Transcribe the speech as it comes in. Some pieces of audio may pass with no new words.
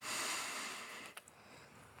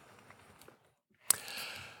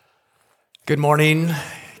Good morning,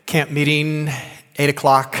 camp meeting, 8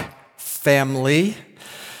 o'clock family.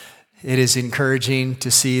 It is encouraging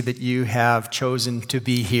to see that you have chosen to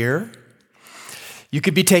be here. You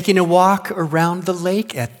could be taking a walk around the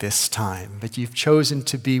lake at this time, but you've chosen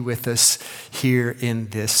to be with us here in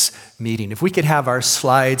this meeting. If we could have our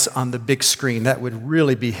slides on the big screen, that would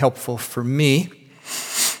really be helpful for me.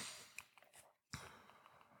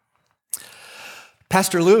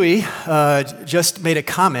 Pastor Louis just made a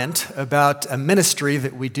comment about a ministry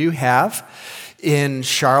that we do have in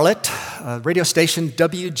Charlotte, radio station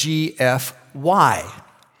WGFY.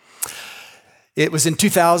 It was in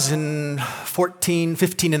 2014,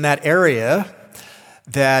 15 in that area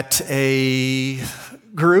that a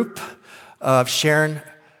group of Sharon,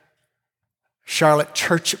 Charlotte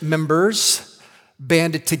church members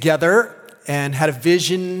banded together and had a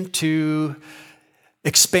vision to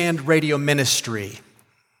expand radio ministry.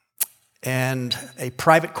 And a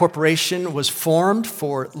private corporation was formed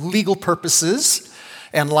for legal purposes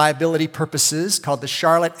and liability purposes called the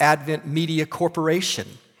Charlotte Advent Media Corporation.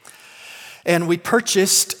 And we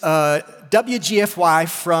purchased WGFY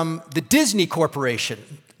from the Disney Corporation.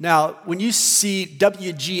 Now, when you see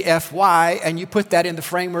WGFY and you put that in the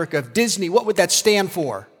framework of Disney, what would that stand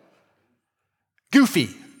for? Goofy.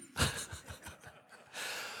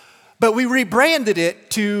 But we rebranded it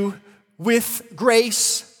to With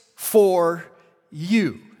Grace for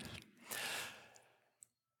You.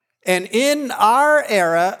 And in our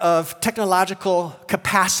era of technological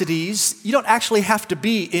capacities, you don't actually have to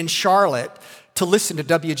be in Charlotte to listen to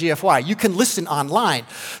WGFY. You can listen online.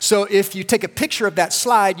 So if you take a picture of that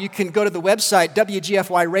slide, you can go to the website,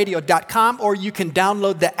 wgfyradio.com, or you can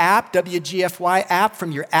download the app, WGFY app,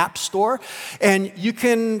 from your app store, and you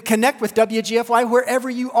can connect with WGFY wherever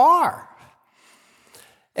you are.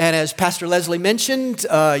 And as Pastor Leslie mentioned,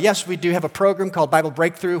 yes, we do have a program called Bible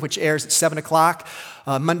Breakthrough, which airs at 7 o'clock,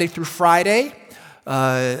 Monday through Friday.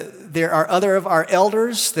 There are other of our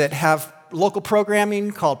elders that have local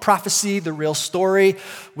programming called Prophecy, The Real Story.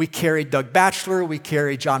 We carry Doug Batchelor, we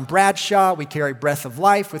carry John Bradshaw, we carry Breath of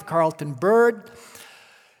Life with Carlton Bird.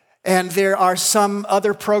 And there are some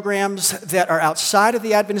other programs that are outside of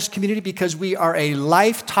the Adventist community because we are a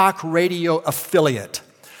Life Talk Radio affiliate.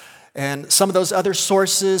 And some of those other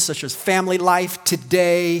sources, such as Family Life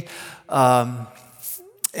Today, and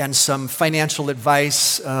some financial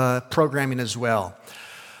advice programming as well.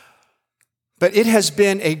 But it has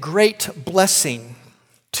been a great blessing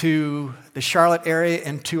to the Charlotte area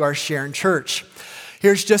and to our Sharon Church.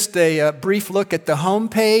 Here's just a brief look at the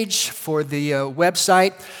homepage for the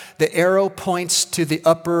website. The arrow points to the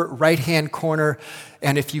upper right-hand corner,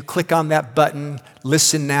 and if you click on that button,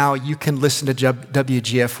 Listen Now, you can listen to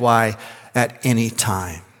WGFY at any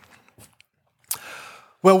time.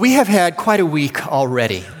 Well, we have had quite a week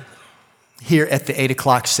already here at the 8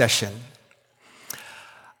 o'clock session.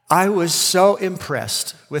 I was so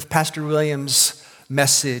impressed with Pastor Williams'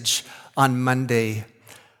 message on Monday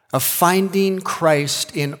of finding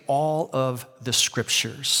Christ in all of the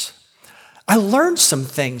scriptures. I learned some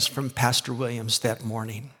things from Pastor Williams that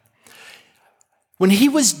morning. When he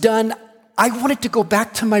was done, I wanted to go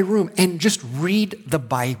back to my room and just read the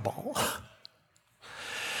Bible.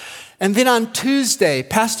 And then on Tuesday,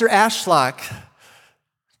 Pastor Ashlock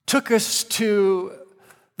took us to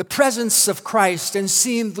the presence of Christ and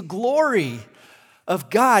seeing the glory of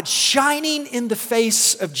God shining in the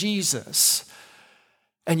face of Jesus.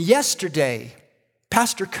 And yesterday,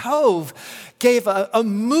 Pastor Cove gave a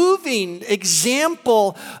moving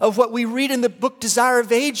example of what we read in the book Desire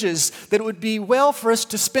of Ages, that it would be well for us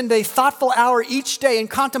to spend a thoughtful hour each day in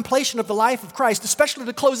contemplation of the life of Christ, especially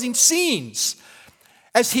the closing scenes,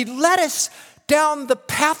 as he led us down the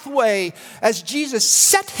pathway as Jesus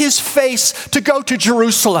set his face to go to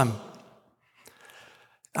Jerusalem.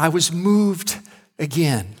 I was moved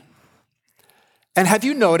again. And have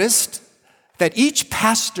you noticed that each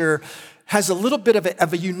pastor has a little bit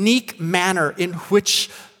of a unique manner in which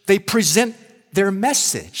they present their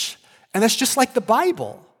message? And that's just like the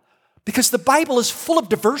Bible, because the Bible is full of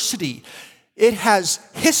diversity. It has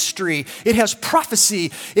history, it has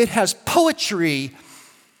prophecy, it has poetry.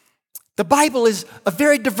 The Bible is a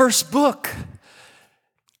very diverse book.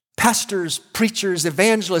 Pastors, preachers,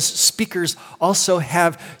 evangelists, speakers also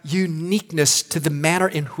have uniqueness to the manner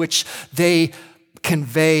in which they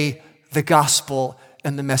convey the gospel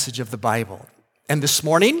and the message of the Bible. And this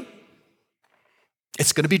morning,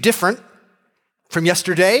 it's going to be different from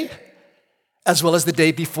yesterday, as well as the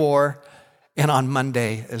day before, and on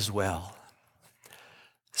Monday as well.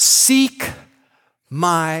 Seek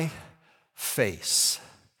my face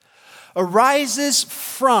arises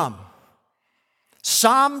from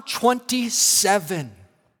Psalm 27.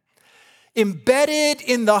 Embedded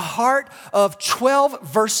in the heart of 12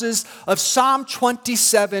 verses of Psalm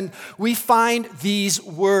 27, we find these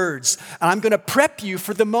words. And I'm going to prep you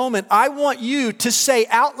for the moment. I want you to say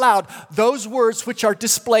out loud those words which are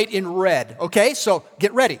displayed in red. Okay, so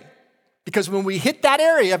get ready. Because when we hit that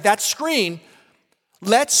area of that screen,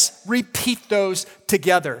 let's repeat those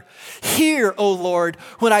together. Hear, O Lord,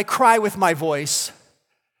 when I cry with my voice.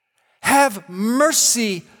 Have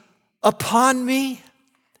mercy upon me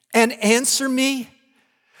and answer me.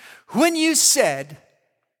 When you said,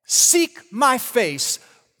 seek my face,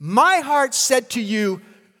 my heart said to you,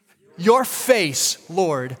 your face,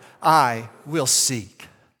 Lord, I will seek.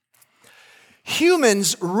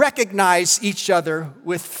 Humans recognize each other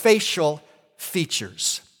with facial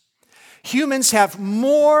features. Humans have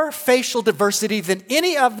more facial diversity than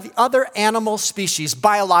any of the other animal species,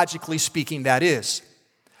 biologically speaking, that is.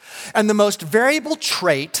 And the most variable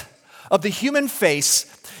trait of the human face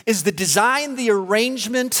is the design, the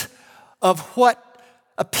arrangement of what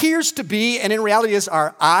appears to be, and in reality is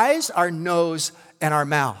our eyes, our nose, and our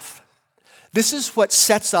mouth. This is what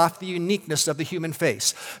sets off the uniqueness of the human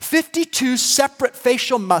face. 52 separate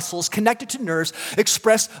facial muscles connected to nerves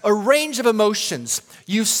express a range of emotions.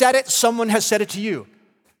 You've said it, someone has said it to you.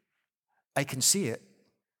 I can see it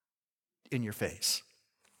in your face.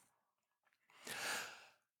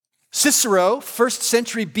 Cicero, 1st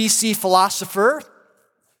century BC philosopher,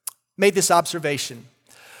 made this observation.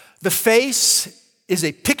 The face is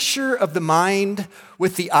a picture of the mind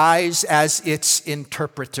with the eyes as its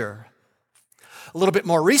interpreter. A little bit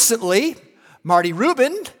more recently, Marty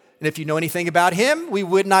Rubin, and if you know anything about him, we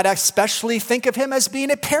would not especially think of him as being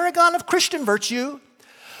a paragon of Christian virtue,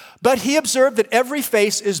 but he observed that every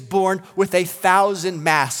face is born with 1,000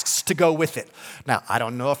 masks to go with it. Now, I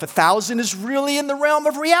don't know if 1,000 is really in the realm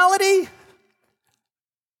of reality,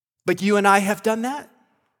 but you and I have done that.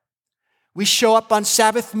 We show up on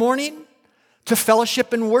Sabbath morning to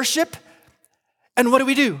fellowship and worship, and what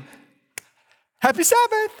do? Happy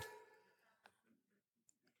Sabbath!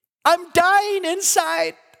 I'm dying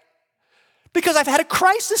inside because I've had a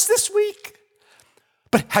crisis this week,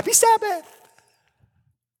 but happy Sabbath!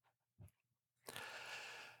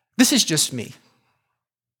 This is just me.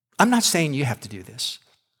 I'm not saying you have to do this.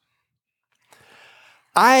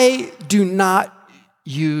 I do not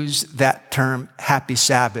use that term, happy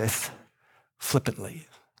Sabbath, flippantly.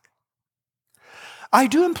 I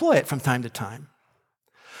do employ it from time to time.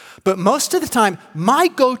 But most of the time, my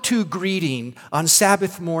go-to greeting on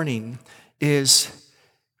Sabbath morning is,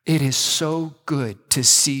 it is so good to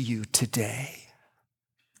see you today.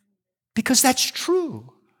 Because that's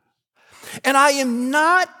true. And I am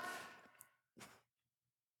not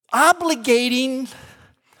obligating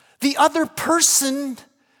the other person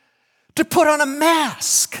to put on a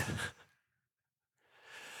mask.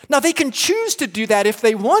 Now, they can choose to do that if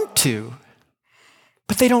they want to,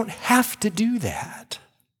 but they don't have to do that.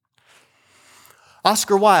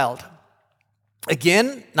 Oscar Wilde,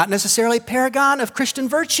 again, not necessarily a paragon of Christian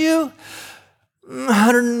virtue,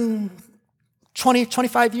 120,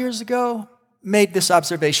 25 years ago, made this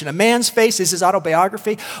observation. A man's face is his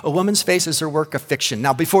autobiography. A woman's face is her work of fiction.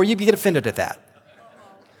 Now, before you get offended at that,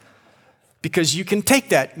 because you can take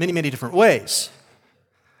that many, many different ways,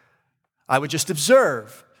 I would just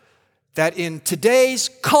observe that in today's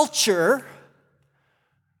culture,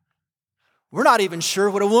 we're not even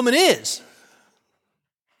sure what a woman is.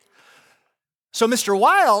 So Mr.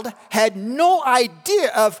 Wilde had no idea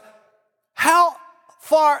of how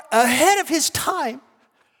far ahead of his time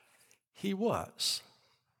he was.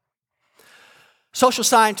 Social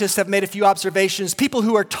scientists have made a few observations. People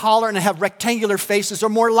who are taller and have rectangular faces are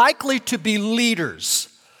more likely to be leaders.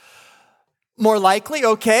 More likely,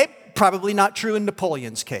 okay, probably not true in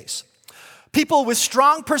Napoleon's case. People with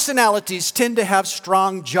strong personalities tend to have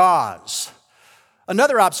strong jaws.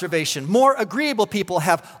 Another observation, more agreeable people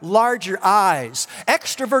have larger eyes.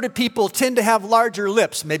 Extroverted people tend to have larger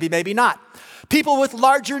lips, maybe, maybe not. People with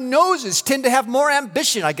larger noses tend to have more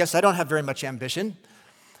ambition. I guess I don't have very much ambition.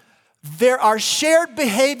 There are shared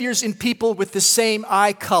behaviors in people with the same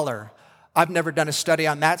eye color. I've never done a study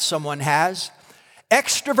on that. Someone has.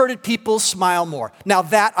 Extroverted people smile more. Now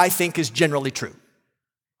that, I think, is generally true.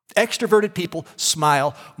 Extroverted people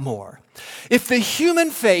smile more. If the human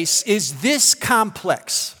face is this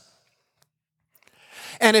complex,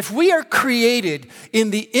 and if we are created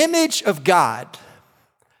in the image of God,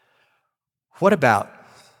 what about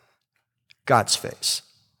God's face?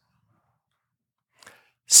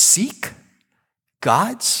 Seek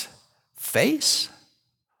God's face?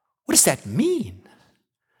 What does that mean?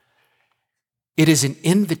 It is an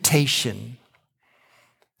invitation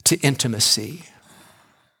to intimacy.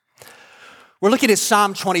 We're looking at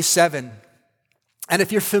Psalm 27. And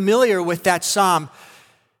if you're familiar with that psalm,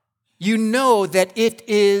 you know that it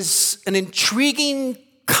is an intriguing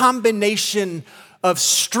combination of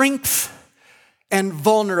strength and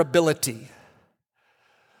vulnerability.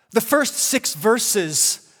 The first 6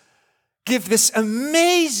 verses give this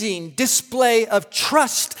amazing display of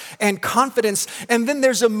trust and confidence. And then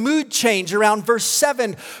there's a mood change around verse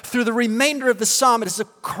 7 through the remainder of the psalm. It is a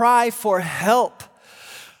cry for help.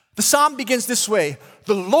 The psalm begins this way: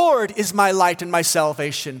 "The Lord is my light and my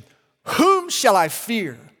salvation. Whom shall I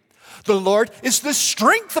fear? The Lord is the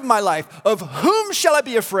strength of my life. Of whom shall I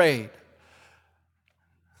be afraid?"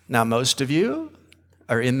 Now, most of you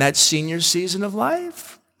are in that senior season of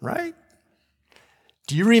life, right?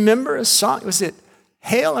 Do you remember a song? Was it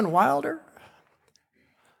Hale and Wilder?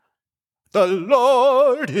 "The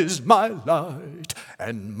Lord is my light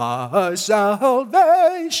and my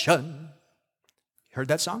salvation." Heard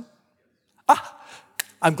that song?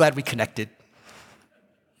 I'm glad we connected.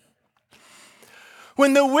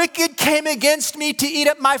 "When the wicked came against me to eat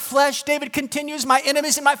up my flesh," David continues, "my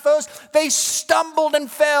enemies and my foes, they stumbled and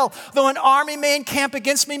fell. Though an army may encamp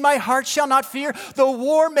against me, my heart shall not fear. Though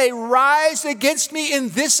war may rise against me, in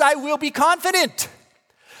this I will be confident."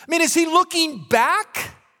 I mean, is he looking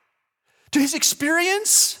back to his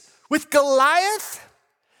experience with Goliath,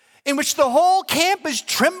 in which the whole camp is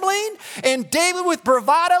trembling, and David with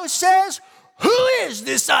bravado says, "Who is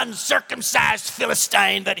this uncircumcised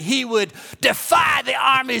Philistine that he would defy the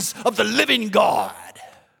armies of the living God?"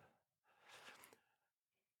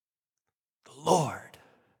 The Lord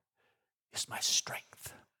is my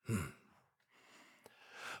strength.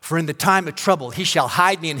 "For in the time of trouble, he shall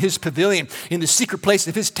hide me in his pavilion. In the secret place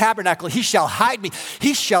of his tabernacle, he shall hide me.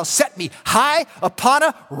 He shall set me high upon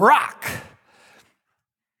a rock."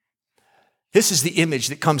 This is the image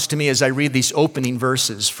that comes to me as I read these opening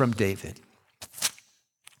verses from David.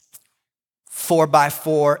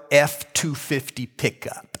 4x4 F-250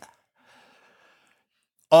 pickup,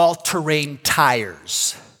 all-terrain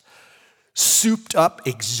tires, souped up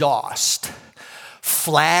exhaust,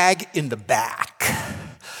 flag in the back,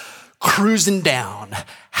 cruising down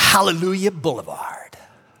Hallelujah Boulevard.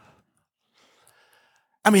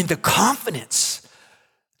 I mean, the confidence,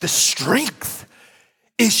 the strength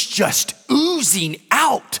is just oozing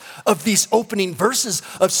out of these opening verses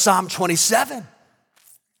of Psalm 27.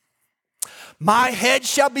 "My head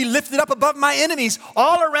shall be lifted up above my enemies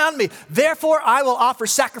all around me. Therefore, I will offer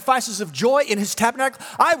sacrifices of joy in his tabernacle.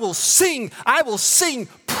 I will sing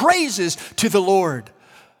praises to the Lord."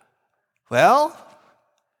 Well,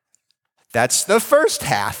 that's the first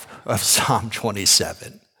half of Psalm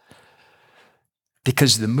 27,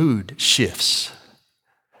 because the mood shifts.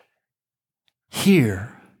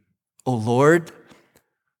 "Hear, O Lord,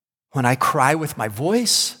 when I cry with my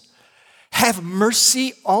voice. Have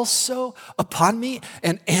mercy also upon me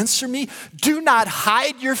and answer me. Do not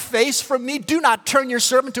hide your face from me. Do not turn your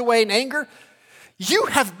servant away in anger. You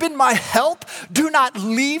have been my help. Do not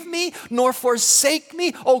leave me nor forsake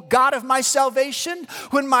me, O God of my salvation.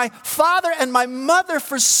 When my father and my mother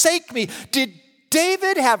forsake me," did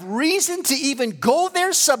David have reason to even go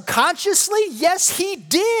there subconsciously? Yes, he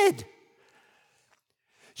did.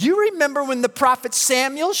 You remember when the prophet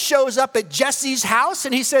Samuel shows up at Jesse's house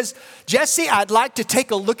and he says, "Jesse, I'd like to take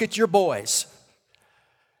a look at your boys."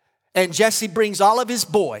 And Jesse brings all of his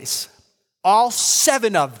boys, all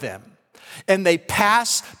 7 of them, and they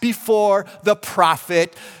pass before the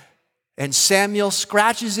prophet. And Samuel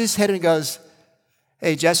scratches his head and goes,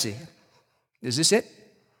 "Hey, Jesse, is this it?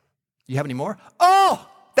 You have any more?" "Oh,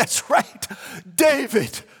 that's right,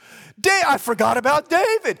 David. I forgot about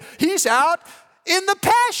David. He's out in the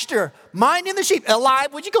pasture, minding the sheep. Eli,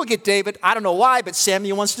 would you go get David?" I don't know why, but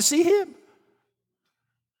Samuel wants to see him.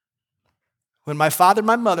 "When my father and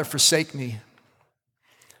my mother forsake me,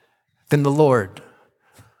 then the Lord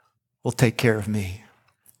will take care of me.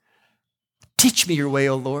 Teach me your way,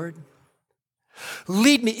 O Lord.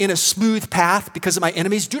 Lead me in a smooth path because of my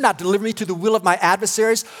enemies. Do not deliver me to the will of my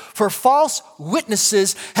adversaries, for false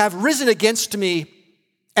witnesses have risen against me,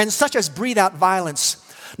 and such as breathe out violence."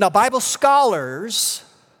 Now, Bible scholars,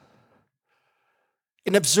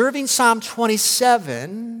 in observing Psalm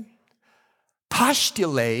 27,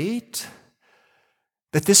 postulate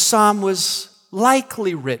that this psalm was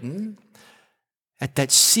likely written at that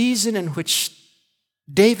season in which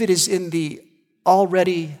David is in the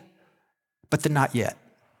already, but the not yet.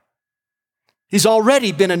 He's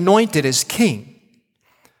already been anointed as king,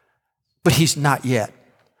 but he's not yet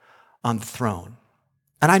on the throne.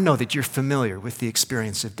 And I know that you're familiar with the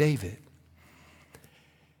experience of David.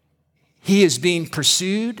 He is being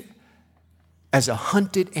pursued as a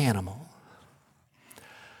hunted animal.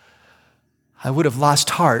 I would have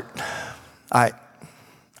lost heart. I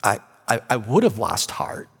would have lost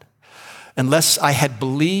heart unless I had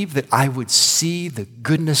believed that I would see the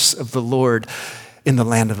goodness of the Lord in the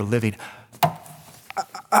land of the living.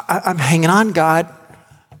 I'm hanging on, God.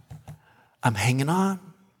 I'm hanging on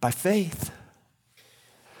by faith.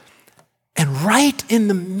 And right in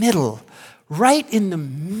the middle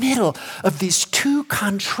of these two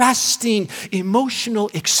contrasting emotional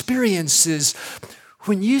experiences,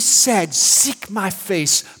 when you said, seek my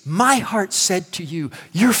face, my heart said to you,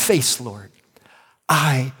 your face, Lord,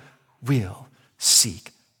 I will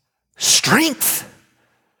seek strength,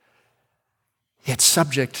 yet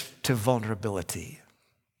subject to vulnerability.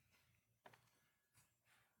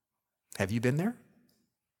 Have you been there?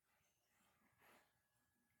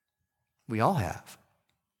 We all have.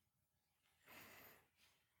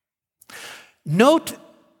 Note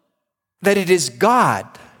that it is God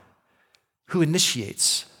who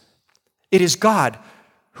initiates. It is God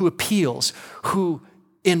who appeals, who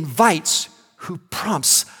invites, who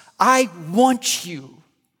prompts. I want you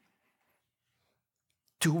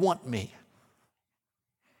to want me.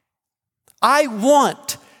 I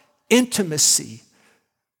want intimacy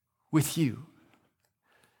with you.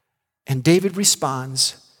 And David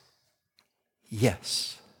responds,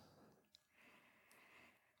 yes.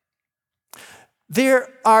 There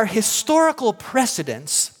are historical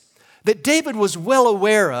precedents that David was well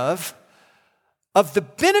aware of the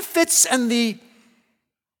benefits and the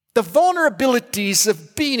vulnerabilities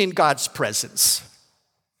of being in God's presence.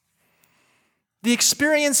 The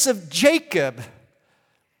experience of Jacob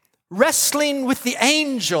wrestling with the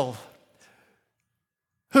angel,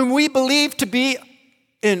 whom we believe to be,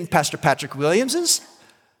 in Pastor Patrick Williams's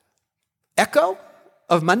echo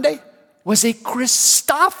of Monday, was a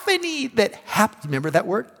Christophany that happened. Remember that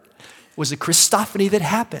word? Was a Christophany that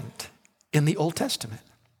happened in the Old Testament.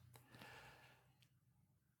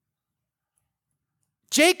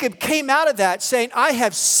 Jacob came out of that saying, I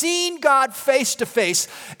have seen God face to face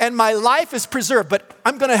and my life is preserved, but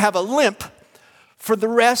I'm going to have a limp for the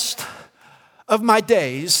rest of my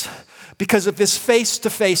days because of this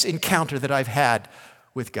face-to-face encounter that I've had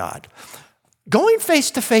with God. Going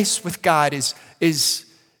face-to-face with God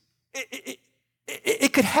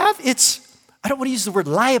it could have its, I don't want to use the word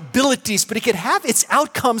liabilities, but it could have its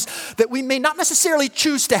outcomes that we may not necessarily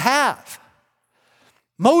choose to have.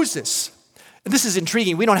 Moses, and this is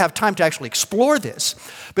intriguing, we don't have time to actually explore this,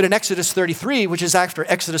 but in Exodus 33, which is after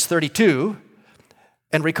Exodus 32,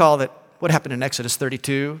 and recall that what happened in Exodus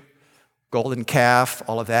 32, golden calf,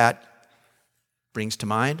 all of that brings to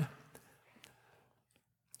mind.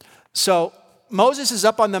 So Moses is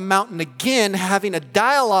up on the mountain again having a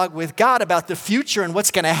dialogue with God about the future and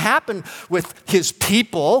what's going to happen with his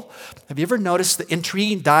people. Have you ever noticed the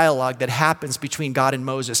intriguing dialogue that happens between God and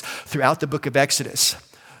Moses throughout the book of Exodus?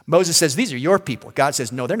 Moses says, these are your people. God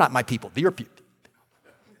says, no, they're not my people. They're your people.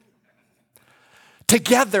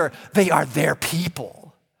 Together, they are their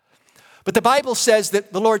people. But the Bible says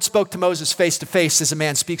that the Lord spoke to Moses face to face as a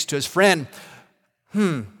man speaks to his friend.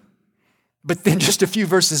 But then just a few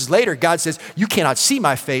verses later, God says, you cannot see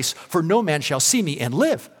my face, for no man shall see me and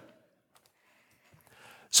live.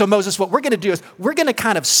 So Moses, what we're going to do is we're going to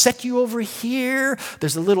kind of set you over here.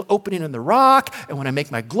 There's a little opening in the rock, and when I make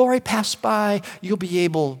my glory pass by, you'll be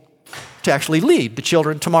able to actually lead the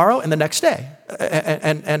children tomorrow and the next day,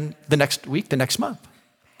 and the next week, the next month.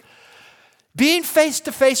 Being face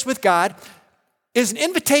to face with God is an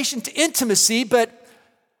invitation to intimacy, but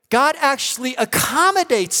God actually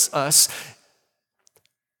accommodates us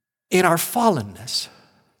in our fallenness.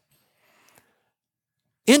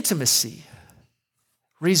 Intimacy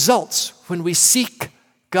results when we seek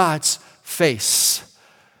God's face.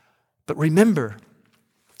 But remember,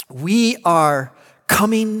 we are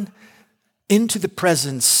coming into the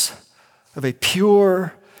presence of a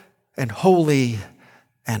pure and holy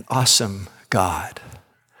and awesome God.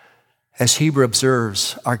 As Hebrew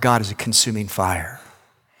observes, our God is a consuming fire.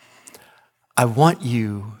 I want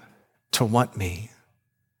you to want me.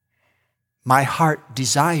 My heart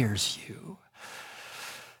desires you.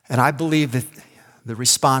 And I believe that the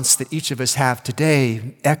response that each of us have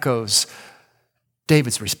today echoes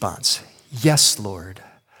David's response. Yes, Lord,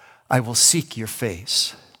 I will seek your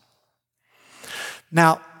face.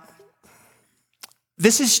 Now,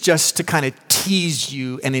 this is just to kind of tease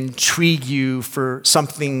you and intrigue you for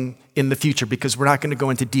something in the future, because we're not going to go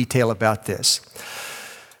into detail about this.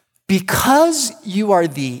 Because you are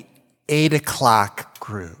the 8 o'clock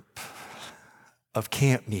group of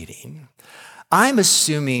camp meeting, I'm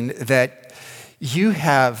assuming that you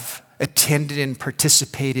have attended and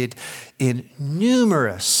participated in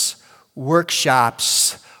numerous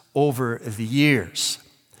workshops over the years.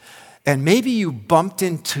 And maybe you bumped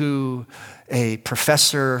into a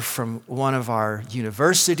professor from one of our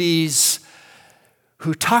universities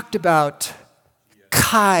who talked about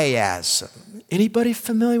chiasm. Anybody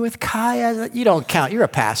familiar with chiasm? You don't count. You're a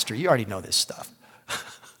pastor. You already know this stuff.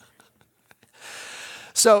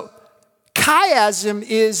 So, chiasm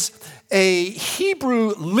is a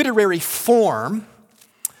Hebrew literary form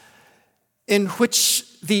in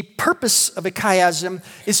which the purpose of a chiasm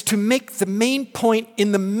is to make the main point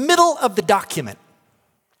in the middle of the document.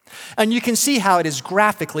 And you can see how it is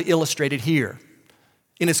graphically illustrated here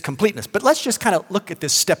in its completeness. But let's just kind of look at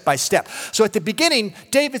this step by step. So at the beginning,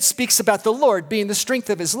 David speaks about the Lord being the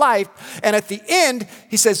strength of his life. And at the end,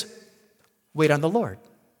 he says, wait on the Lord.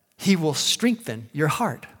 He will strengthen your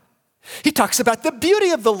heart. He talks about the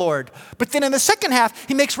beauty of the Lord. But then in the second half,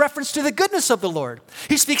 he makes reference to the goodness of the Lord.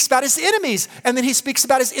 He speaks about his enemies. And then he speaks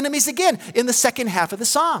about his enemies again in the second half of the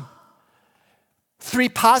psalm. 3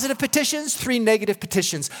 positive petitions, 3 negative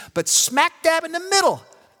petitions. But smack dab in the middle,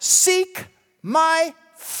 seek my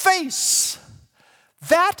face.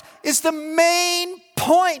 That is the main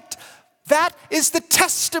point. That is the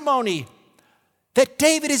testimony that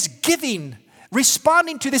David is giving,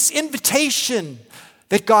 responding to this invitation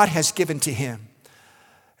that God has given to him.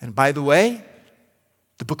 And by the way,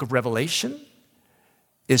 the book of Revelation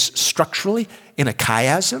is structurally in a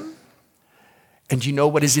chiasm. And you know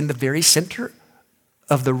what is in the very center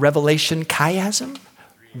of the Revelation chiasm?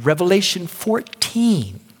 Revelation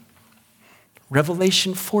 14.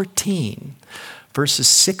 Revelation 14, verses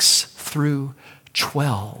 6 through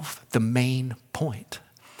 12, the main point.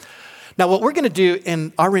 Now, what we're going to do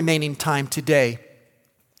in our remaining time today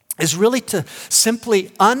is really to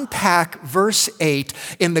simply unpack verse 8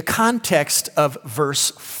 in the context of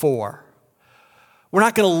verse 4. We're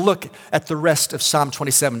not going to look at the rest of Psalm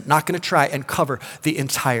 27, not going to try and cover the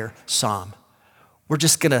entire psalm. We're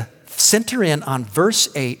just going to center in on verse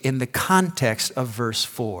 8 in the context of verse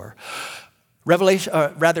 4.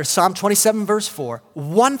 Psalm 27, verse 4,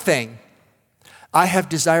 one thing I have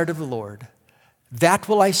desired of the Lord, that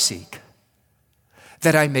will I seek,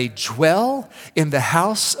 that I may dwell in the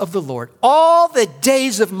house of the Lord all the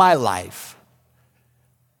days of my life.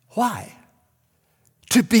 Why?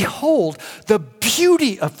 To behold the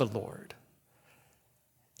beauty of the Lord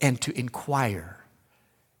and to inquire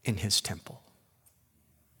in his temple.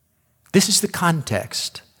 This is the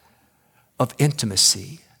context of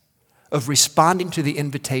intimacy, of responding to the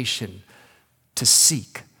invitation to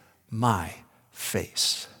seek my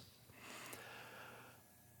face.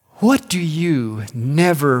 What do you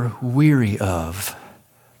never weary of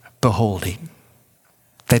beholding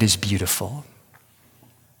that is beautiful?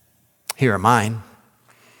 Here are mine.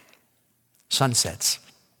 Sunsets.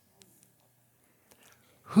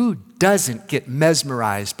 Who doesn't get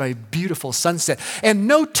mesmerized by a beautiful sunset? And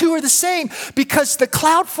no two are the same because the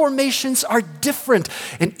cloud formations are different.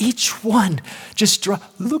 And each one just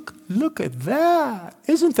look at that.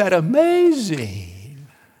 Isn't that amazing?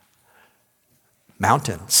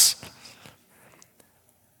 Mountains.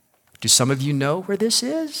 Do some of you know where this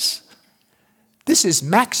is? This is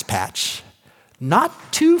Max Patch,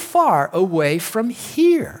 not too far away from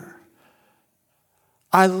here.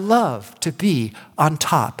 I love to be on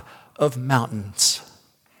top of mountains.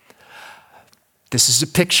 This is a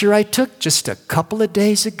picture I took just a couple of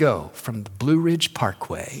days ago from the Blue Ridge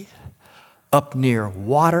Parkway up near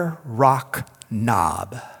Water Rock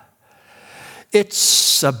Knob.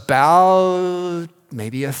 It's about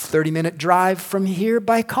maybe a 30-minute drive from here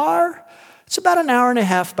by car. It's about an hour and a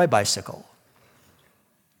half by bicycle.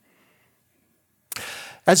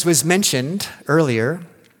 As was mentioned earlier,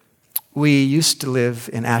 we used to live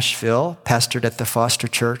in Asheville, pastored at the Foster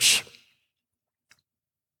Church.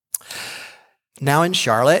 Now in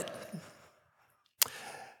Charlotte.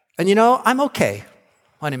 And you know, I'm okay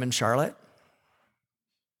when I'm in Charlotte.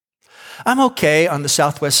 I'm okay on the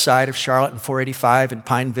southwest side of Charlotte and 485 in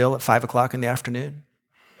Pineville at 5 o'clock in the afternoon.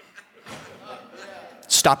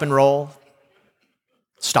 Stop and roll.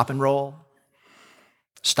 Stop and roll.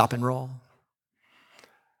 Stop and roll.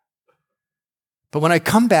 But when I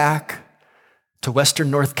come back to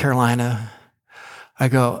Western North Carolina, I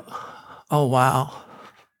go, oh, wow.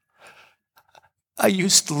 I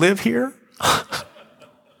used to live here.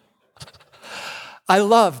 I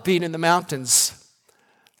love being in the mountains.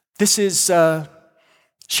 This is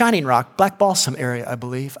Shining Rock, Black Balsam area, I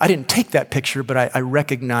believe. I didn't take that picture, but I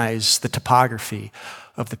recognize the topography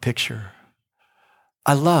of the picture.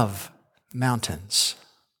 I love mountains.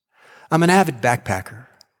 I'm an avid backpacker.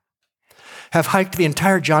 have hiked the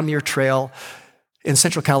entire John Muir Trail in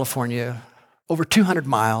Central California, over 200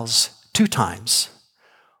 miles, 2 times.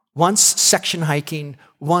 Once section hiking,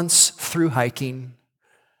 once through hiking.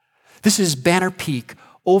 This is Banner Peak,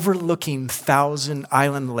 overlooking Thousand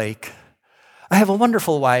Island Lake. I have a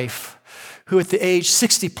wonderful wife who at the age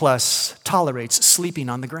 60 plus tolerates sleeping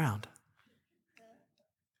on the ground.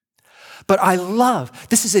 But I love,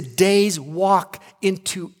 this is a day's walk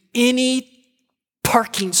into any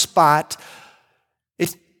parking spot.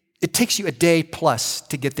 It takes you a day plus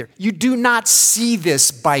to get there. You do not see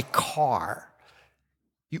this by car.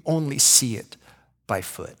 You only see it by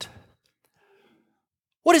foot.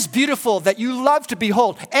 What is beautiful that you love to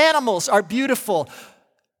behold? Animals are beautiful.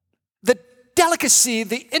 The delicacy,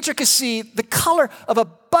 the intricacy, the color of a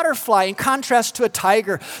butterfly in contrast to a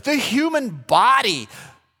tiger. The human body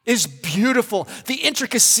is beautiful. The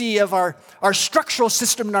intricacy of our structural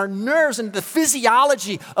system and our nerves and the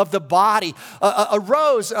physiology of the body. A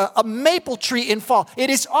rose, a maple tree in fall. It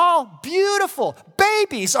is all beautiful.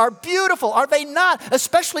 Babies are beautiful, are they not?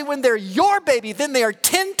 Especially when they're your baby, then they are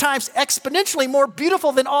 10 times exponentially more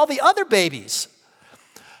beautiful than all the other babies.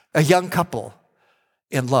 A young couple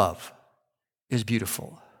in love is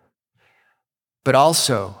beautiful. But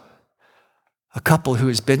also a couple who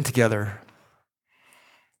has been together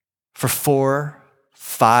for 4,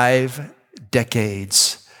 5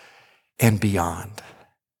 decades and beyond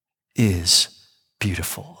is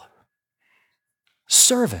beautiful.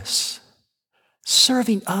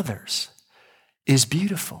 Serving others is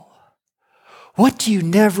beautiful. What do you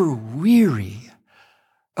never weary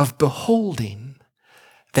of beholding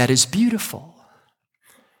that is beautiful?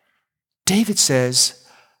 David says,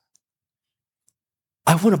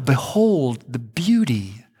 I want to behold the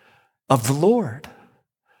beauty of the Lord.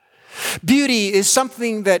 Beauty is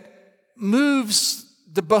something that moves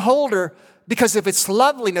the beholder because of its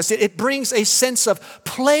loveliness. It brings a sense of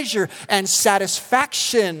pleasure and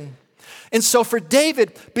satisfaction. And so for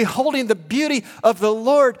David, beholding the beauty of the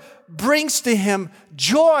Lord brings to him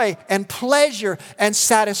joy and pleasure and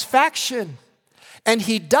satisfaction. And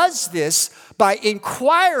he does this by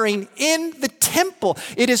inquiring in the temple.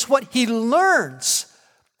 It is what he learns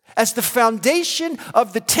as the foundation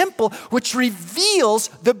of the temple, which reveals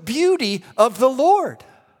the beauty of the Lord.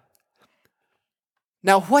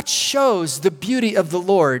 Now, what shows the beauty of the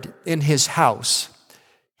Lord in his house?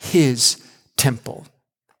 His temple.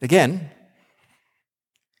 Again,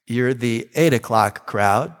 you're the 8 o'clock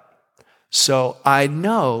crowd, so I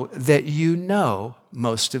know that you know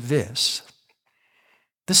most of this.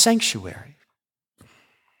 The sanctuary.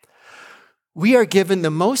 We are given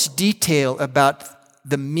the most detail about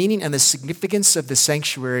the meaning and the significance of the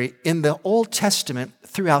sanctuary in the Old Testament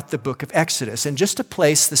throughout the book of Exodus. And just to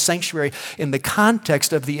place the sanctuary in the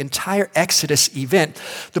context of the entire Exodus event,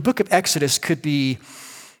 the book of Exodus could be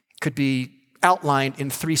outlined in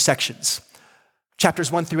 3 sections.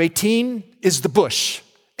 Chapters 1 through 18 is the bush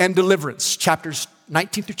and deliverance. Chapters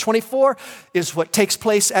 19 through 24 is what takes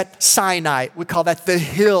place at Sinai. We call that the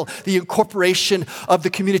hill, the incorporation of the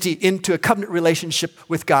community into a covenant relationship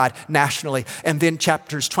with God nationally. And then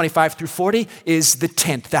chapters 25 through 40 is the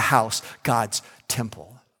tent, the house, God's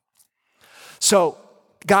temple. So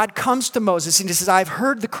God comes to Moses and he says, I've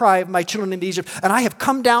heard the cry of my children in Egypt and I have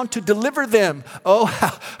come down to deliver them. Oh,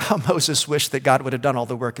 how Moses wished that God would have done all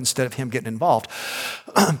the work instead of him getting involved.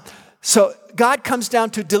 So God comes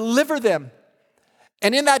down to deliver them.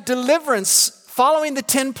 And in that deliverance, following the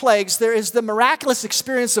 10 plagues, there is the miraculous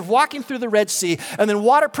experience of walking through the Red Sea and then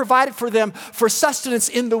water provided for them for sustenance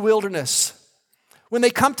in the wilderness. When they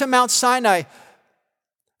come to Mount Sinai,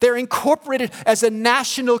 they're incorporated as a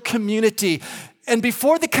national community. And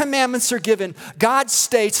before the commandments are given, God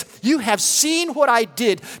states, you have seen what I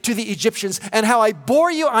did to the Egyptians and how I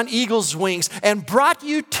bore you on eagle's wings and brought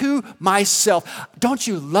you to myself. Don't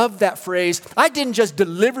you love that phrase? I didn't just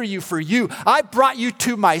deliver you for you. I brought you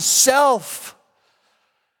to myself.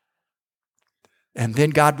 And then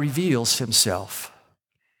God reveals himself,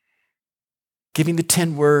 giving the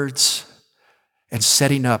 10 words and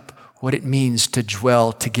setting up what it means to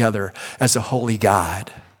dwell together as a holy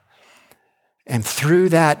God. And through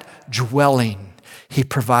that dwelling, he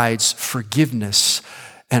provides forgiveness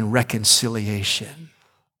and reconciliation.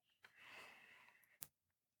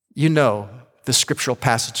 You know the scriptural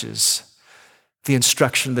passages, the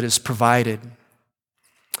instruction that is provided,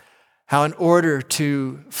 how in order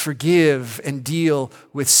to forgive and deal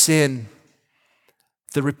with sin,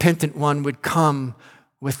 the repentant one would come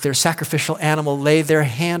with their sacrificial animal, lay their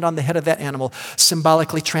hand on the head of that animal,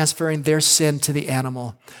 symbolically transferring their sin to the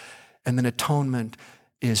animal. And then atonement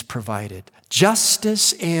is provided.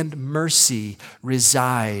 Justice and mercy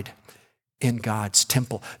reside in God's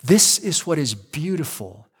temple. This is what is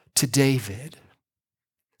beautiful to David.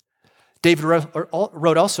 David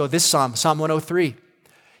wrote also this psalm, Psalm 103.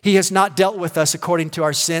 He has not dealt with us according to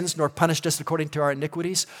our sins, nor punished us according to our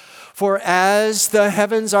iniquities. For as the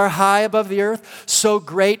heavens are high above the earth, so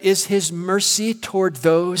great is his mercy toward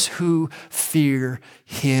those who fear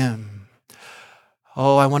him.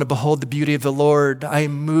 Oh, I want to behold the beauty of the Lord. I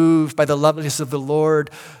am moved by the loveliness of the Lord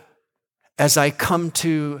as I come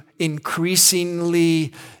to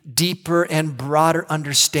increasingly deeper and broader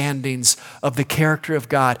understandings of the character of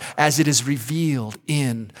God as it is revealed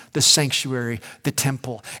in the sanctuary, the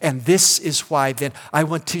temple. And this is why then I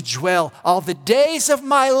want to dwell all the days of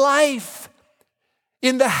my life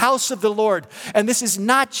in the house of the Lord. And this is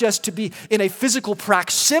not just to be in a physical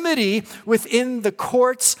proximity within the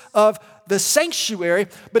courts of the sanctuary,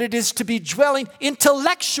 but it is to be dwelling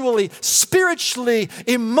intellectually, spiritually,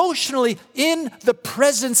 emotionally in the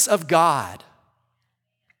presence of God.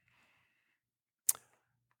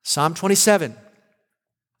 Psalm 27,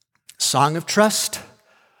 song of trust,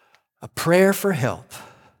 a prayer for help.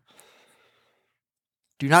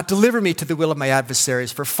 Do not deliver me to the will of my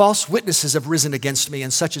adversaries, for false witnesses have risen against me,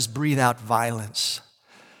 and such as breathe out violence.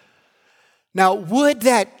 Now, would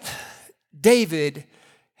that David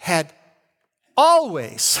had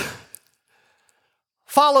always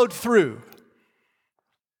followed through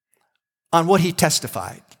on what he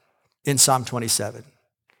testified in Psalm 27.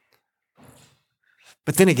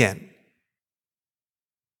 But then again,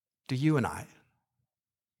 do you and I,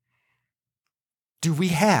 do we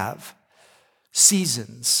have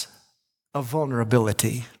seasons of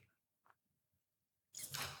vulnerability?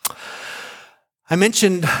 I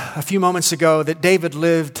mentioned a few moments ago that David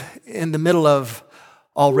lived in the middle of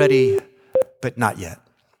already, but not yet.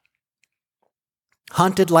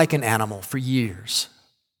 Hunted like an animal for years.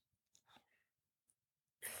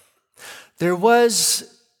 There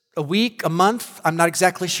was a week, a month, I'm not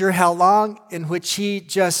exactly sure how long, in which he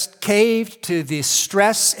just caved to the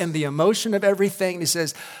stress and the emotion of everything. He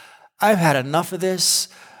says, I've had enough of this.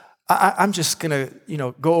 I'm just going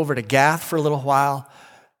to, go over to Gath for a little while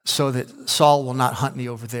so that Saul will not hunt me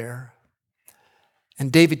over there.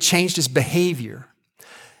 And David changed his behavior,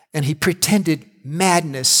 and he pretended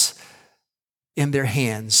madness in their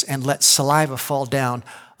hands and let saliva fall down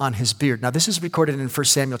on his beard. Now, this is recorded in 1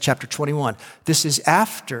 Samuel chapter 21. This is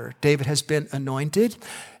after David has been anointed,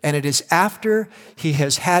 and it is after he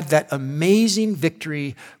has had that amazing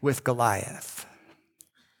victory with Goliath.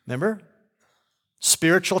 Remember?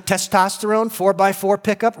 Spiritual testosterone, 4x4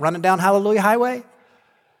 pickup, running down Hallelujah Highway.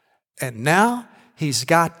 And now he's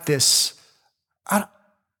got this, I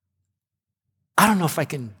don't know if I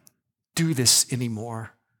can do this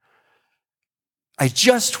anymore. I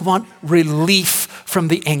just want relief from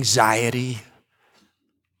the anxiety,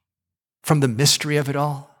 from the mystery of it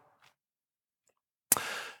all.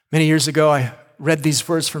 Many years ago, I read these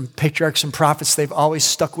words from patriarchs and prophets. They've always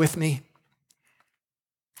stuck with me.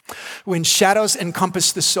 When shadows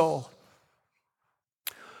encompass the soul,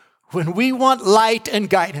 when we want light and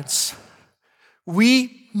guidance,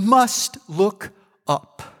 we must look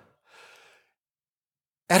up.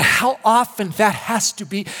 And how often that has to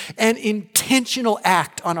be an intentional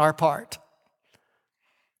act on our part.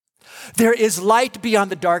 There is light beyond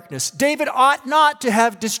the darkness. David ought not to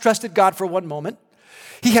have distrusted God for one moment.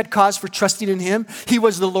 He had cause for trusting in him. He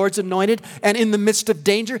was the Lord's anointed, and in the midst of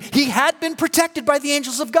danger, he had been protected by the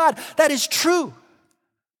angels of God. That is true.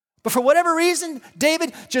 But for whatever reason,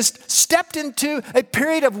 David just stepped into a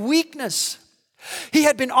period of weakness. He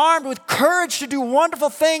had been armed with courage to do wonderful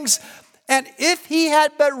things. And if he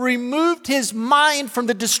had but removed his mind from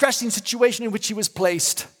the distressing situation in which he was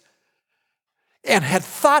placed and had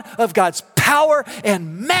thought of God's power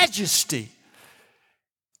and majesty,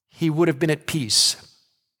 he would have been at peace,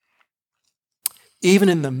 even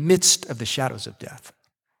in the midst of the shadows of death.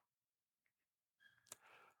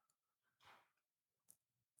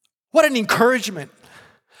 What an encouragement.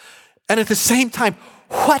 And at the same time,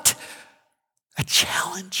 what a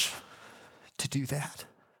challenge to do that.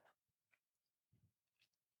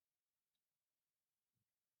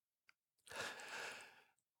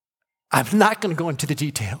 I'm not going to go into the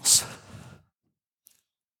details.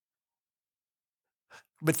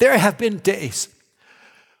 But there have been days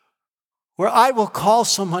where I will call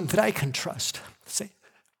someone that I can trust. Say,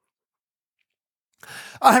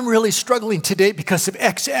 I'm really struggling today because of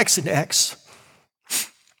X, X, and X.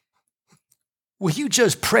 Will you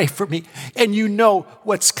just pray for me? And you know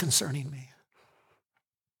what's concerning me.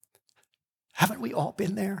 Haven't we all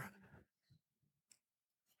been there?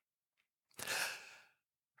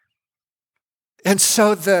 And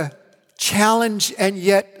so the challenge and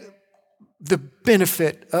yet the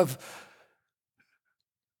benefit of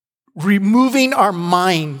removing our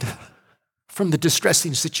mind from the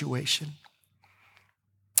distressing situation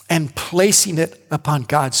and placing it upon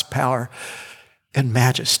God's power and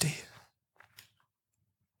majesty.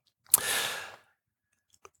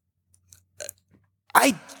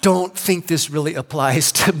 I don't think this really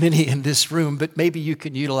applies to many in this room, but maybe you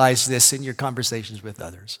can utilize this in your conversations with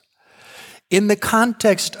others. In the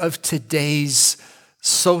context of today's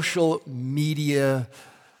social media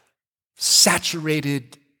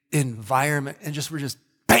saturated environment, and we're just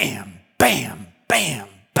bam, bam, bam,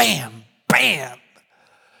 bam, bam.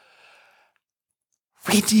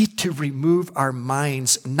 We need to remove our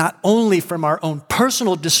minds not only from our own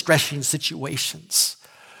personal distressing situations,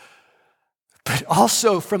 but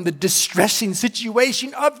also from the distressing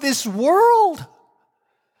situation of this world.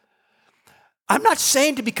 I'm not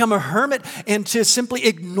saying to become a hermit and to simply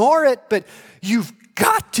ignore it, but you've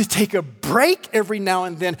got to take a break every now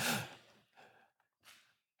and then.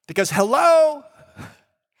 Because hello,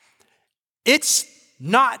 it's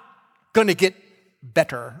not going to get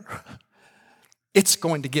better. It's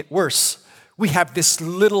going to get worse. We have this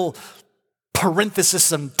little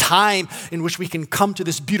parenthesis and time in which we can come to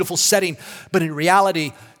this beautiful setting. But in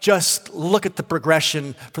reality, just look at the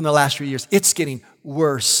progression from the last few years. It's getting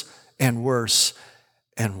worse and worse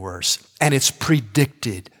and worse. And it's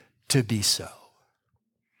predicted to be so.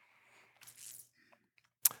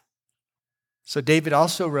 So David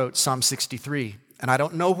also wrote Psalm 63. And I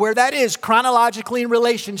don't know where that is chronologically in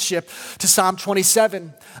relationship to Psalm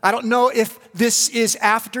 27. I don't know if this is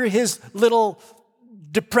after his little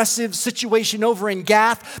depressive situation over in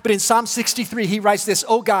Gath, but in Psalm 63, he writes this,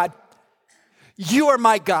 "Oh God, you are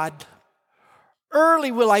my God.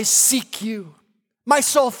 Early will I seek you. My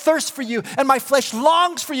soul thirsts for you, and my flesh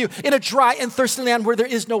longs for you in a dry and thirsty land where there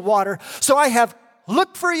is no water. So I have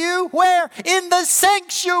looked for you, where? In the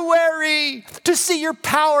sanctuary, to see your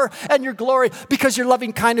power and your glory, because your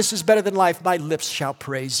loving kindness is better than life. My lips shall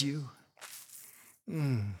praise you."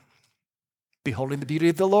 Beholding the beauty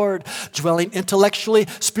of the Lord, dwelling intellectually,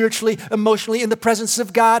 spiritually, emotionally in the presence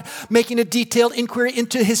of God, making a detailed inquiry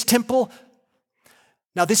into his temple.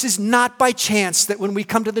 Now, this is not by chance that when we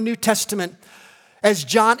come to the New Testament, as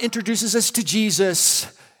John introduces us to Jesus,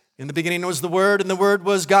 in the beginning was the Word, and the Word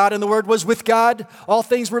was God, and the Word was with God. All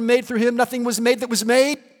things were made through him. Nothing was made that was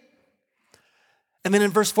made. And then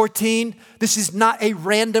in verse 14, this is not a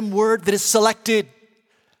random word that is selected.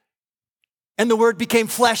 And the Word became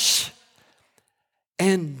flesh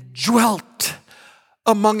and dwelt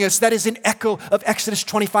among us. That is an echo of Exodus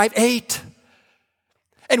 25:8.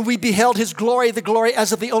 And we beheld his glory, the glory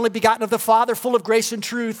as of the only begotten of the Father, full of grace and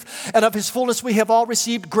truth. And of his fullness we have all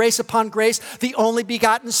received grace upon grace. The only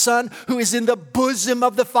begotten Son, who is in the bosom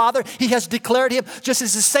of the Father, he has declared him. Just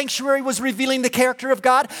as the sanctuary was revealing the character of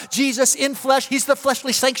God, Jesus in flesh, he's the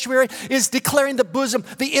fleshly sanctuary, is declaring the bosom,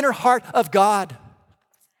 the inner heart of God.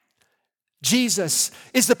 Jesus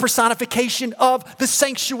is the personification of the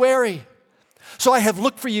sanctuary. So I have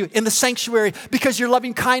looked for you in the sanctuary because your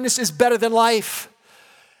loving kindness is better than life.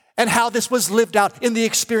 And how this was lived out in the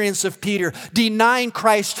experience of Peter, denying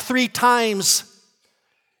Christ 3 times.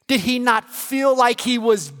 Did he not feel like he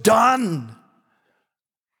was done?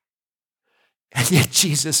 And yet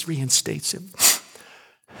Jesus reinstates him.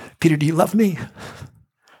 Peter, do you love me?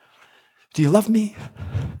 Do you love me?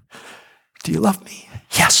 Do you love me?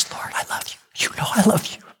 Yes, Lord, I love you. You know I love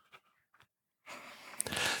you.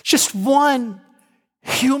 Just one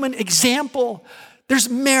human example. There's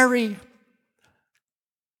Mary,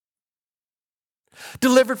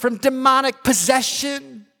 delivered from demonic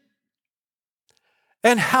possession,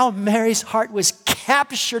 and how Mary's heart was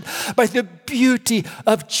captured by the beauty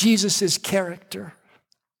of Jesus' character.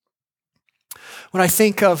 When I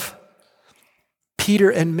think of Peter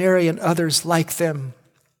and Mary and others like them,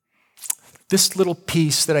 this little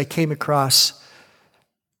piece that I came across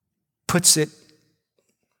puts it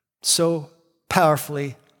so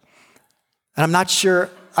powerfully. And I'm not sure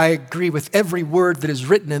I agree with every word that is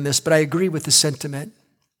written in this, but I agree with the sentiment.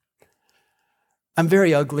 I'm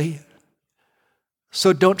very ugly.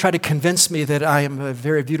 So don't try to convince me that I am a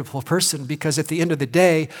very beautiful person, because at the end of the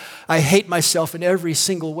day, I hate myself in every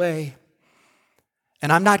single way.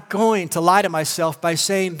 And I'm not going to lie to myself by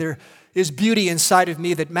saying there is beauty inside of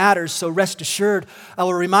me that matters. So rest assured, I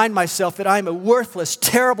will remind myself that I am a worthless,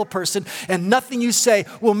 terrible person, and nothing you say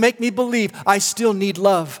will make me believe I still need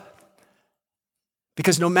love.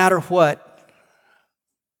 Because no matter what,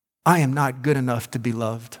 I am not good enough to be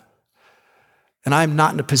loved. And I'm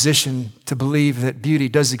not in a position to believe that beauty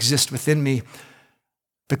does exist within me,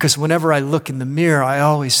 because whenever I look in the mirror, I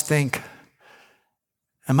always think,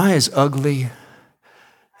 Am I as ugly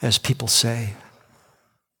as people say?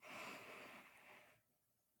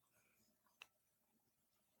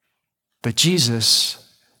 But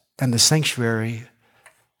Jesus and the sanctuary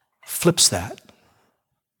flips that.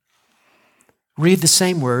 Read the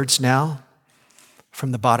same words now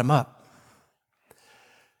from the bottom up.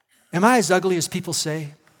 Am I as ugly as people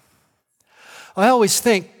say? I always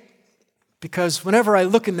think, because whenever I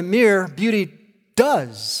look in the mirror, beauty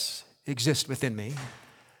does exist within me.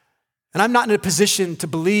 And I'm not in a position to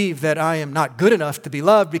believe that I am not good enough to be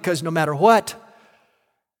loved, because no matter what,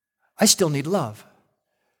 I still need love.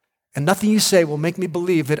 And nothing you say will make me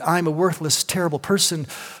believe that I'm a worthless, terrible person.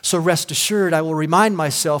 So rest assured, I will remind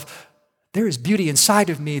myself there is beauty inside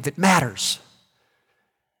of me that matters.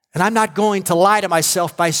 And I'm not going to lie to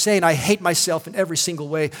myself by saying I hate myself in every single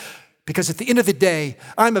way, because at the end of the day,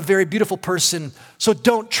 I'm a very beautiful person. So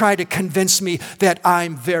don't try to convince me that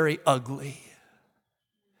I'm very ugly.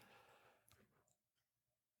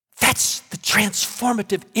 That's the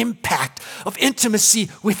transformative impact of intimacy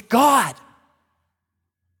with God.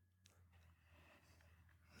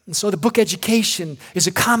 And so the book Education is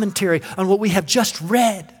a commentary on what we have just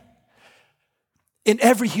read. In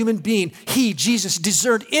every human being, he, Jesus,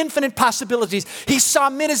 discerned infinite possibilities. He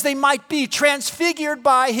saw men as they might be, transfigured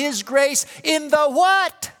by his grace in the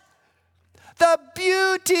what? The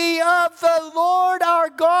beauty of the Lord our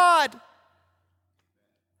God.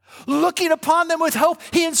 Looking upon them with hope,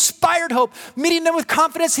 he inspired hope. Meeting them with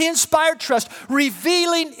confidence, he inspired trust.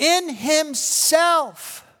 Revealing in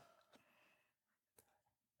himself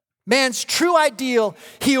man's true ideal,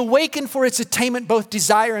 he awakened for its attainment both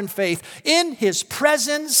desire and faith. In his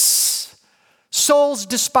presence, souls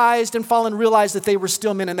despised and fallen realized that they were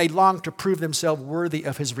still men, and they longed to prove themselves worthy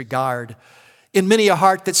of his regard. In many a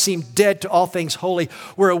heart that seemed dead to all things holy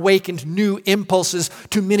were awakened new impulses.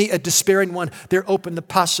 To many a despairing one, there opened the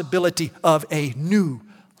possibility of a new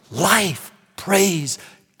life. Praise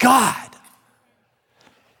God.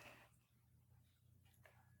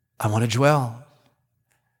 I want to dwell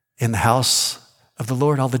in the house of the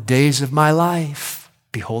Lord all the days of my life,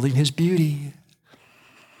 beholding his beauty.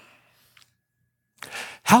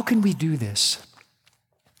 How can we do this?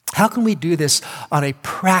 How can we do this on a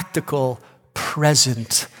practical,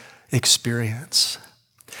 present experience?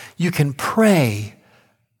 You can pray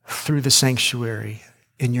through the sanctuary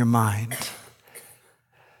in your mind.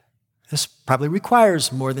 This probably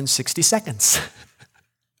requires more than 60 seconds.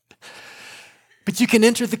 But you can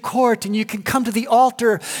enter the court and you can come to the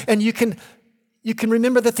altar, and you can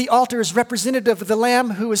remember that the altar is representative of the Lamb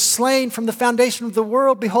who was slain from the foundation of the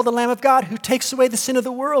world. Behold, the Lamb of God who takes away the sin of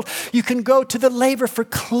the world. You can go to the laver for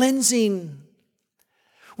cleansing.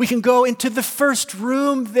 We can go into the first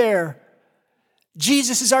room there.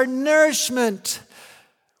 Jesus is our nourishment.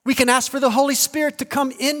 We can ask for the Holy Spirit to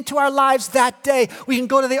come into our lives that day. We can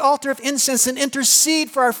go to the altar of incense and intercede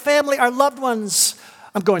for our family, our loved ones.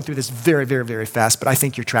 I'm going through this very, very, very fast, but I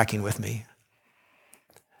think you're tracking with me.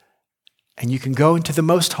 And you can go into the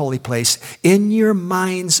most holy place in your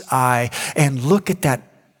mind's eye and look at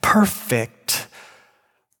that perfect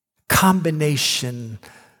combination,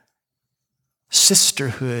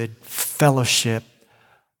 sisterhood, fellowship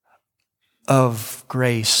of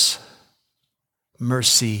grace,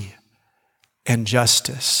 mercy, and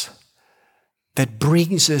justice that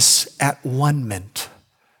brings us at one-ment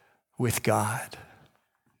with God.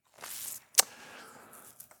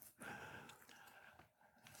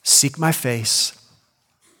 Seek my face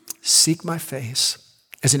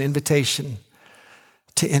as an invitation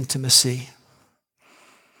to intimacy.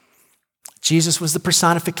 Jesus was the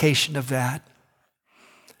personification of that.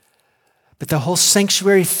 But the whole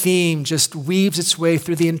sanctuary theme just weaves its way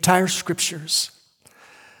through the entire scriptures.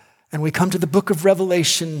 And we come to the book of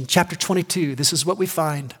Revelation, chapter 22. This is what we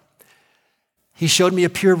find. He showed me a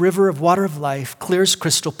pure river of water of life, clear as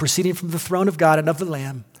crystal, proceeding from the throne of God and of the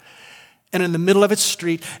Lamb. And in the middle of its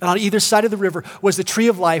street, and on either side of the river, was the tree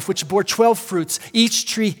of life, which bore 12 fruits, each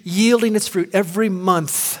tree yielding its fruit every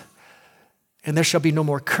month. And there shall be no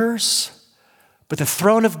more curse, but the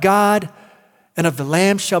throne of God and of the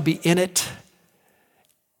Lamb shall be in it,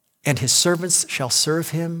 and his servants shall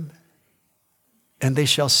serve him, and they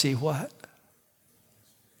shall see what?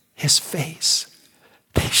 His face.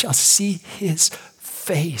 They shall see his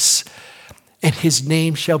face, and his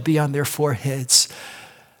name shall be on their foreheads,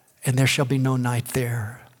 and there shall be no night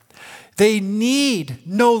there. They need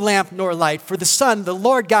no lamp nor light, for the sun, the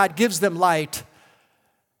Lord God, gives them light,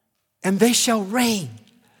 and they shall reign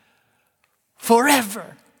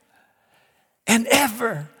forever and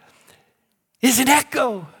ever. Is an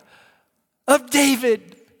echo of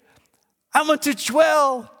David. I want to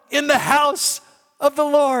dwell in the house of the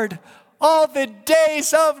Lord all the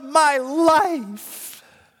days of my life.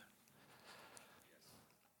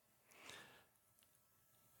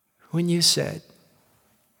 When you said,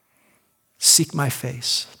 seek my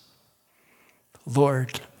face,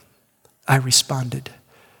 Lord, I responded,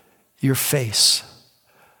 your face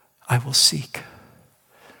I will seek.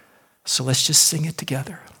 So let's just sing it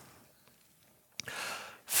together.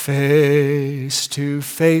 Face to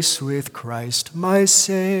face with Christ, my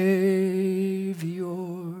Savior.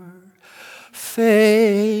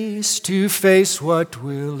 Face to face, what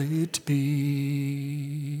will it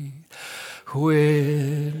be?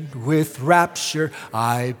 When with rapture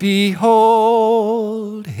I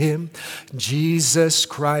behold him, Jesus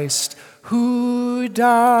Christ, who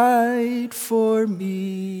died for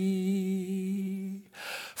me.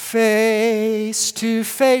 Face to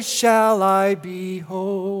face shall I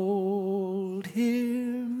behold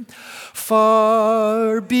him,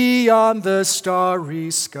 far beyond the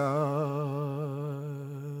starry sky.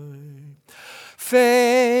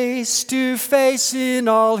 Face to face in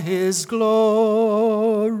all his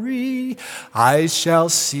glory, I shall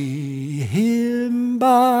see him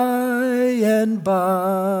by and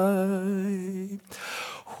by.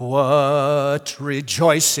 What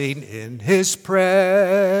rejoicing in his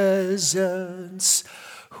presence,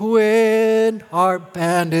 when our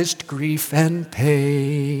banished grief and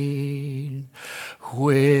pain,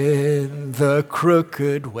 when the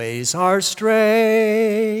crooked ways are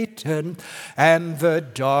straightened, and the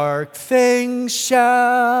dark things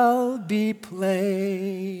shall be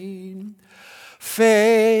plain.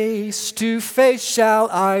 Face to face shall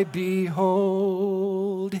I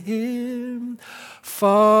behold him,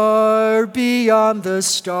 far beyond the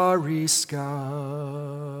starry sky.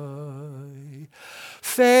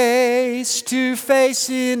 Face to face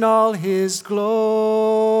in all his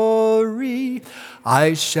glory,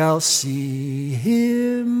 I shall see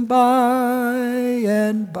him by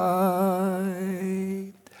and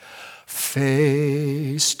by.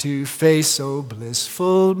 Face to face, oh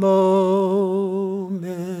blissful moment.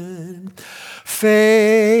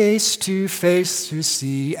 Face to face to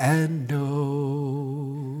see and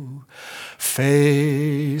know.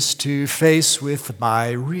 Face to face with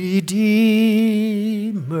my Redeemer,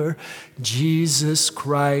 Jesus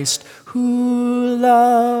Christ, who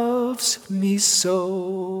loves me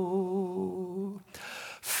so.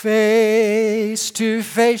 Face to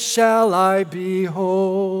face shall I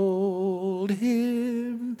behold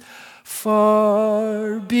him,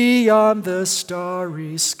 far beyond the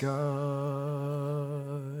starry sky.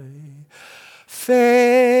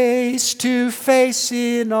 Face to face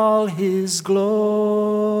in all his glory,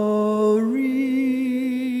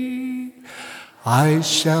 I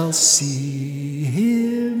shall see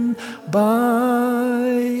him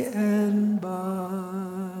by and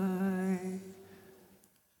by.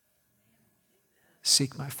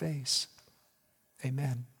 Seek my face.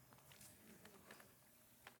 Amen.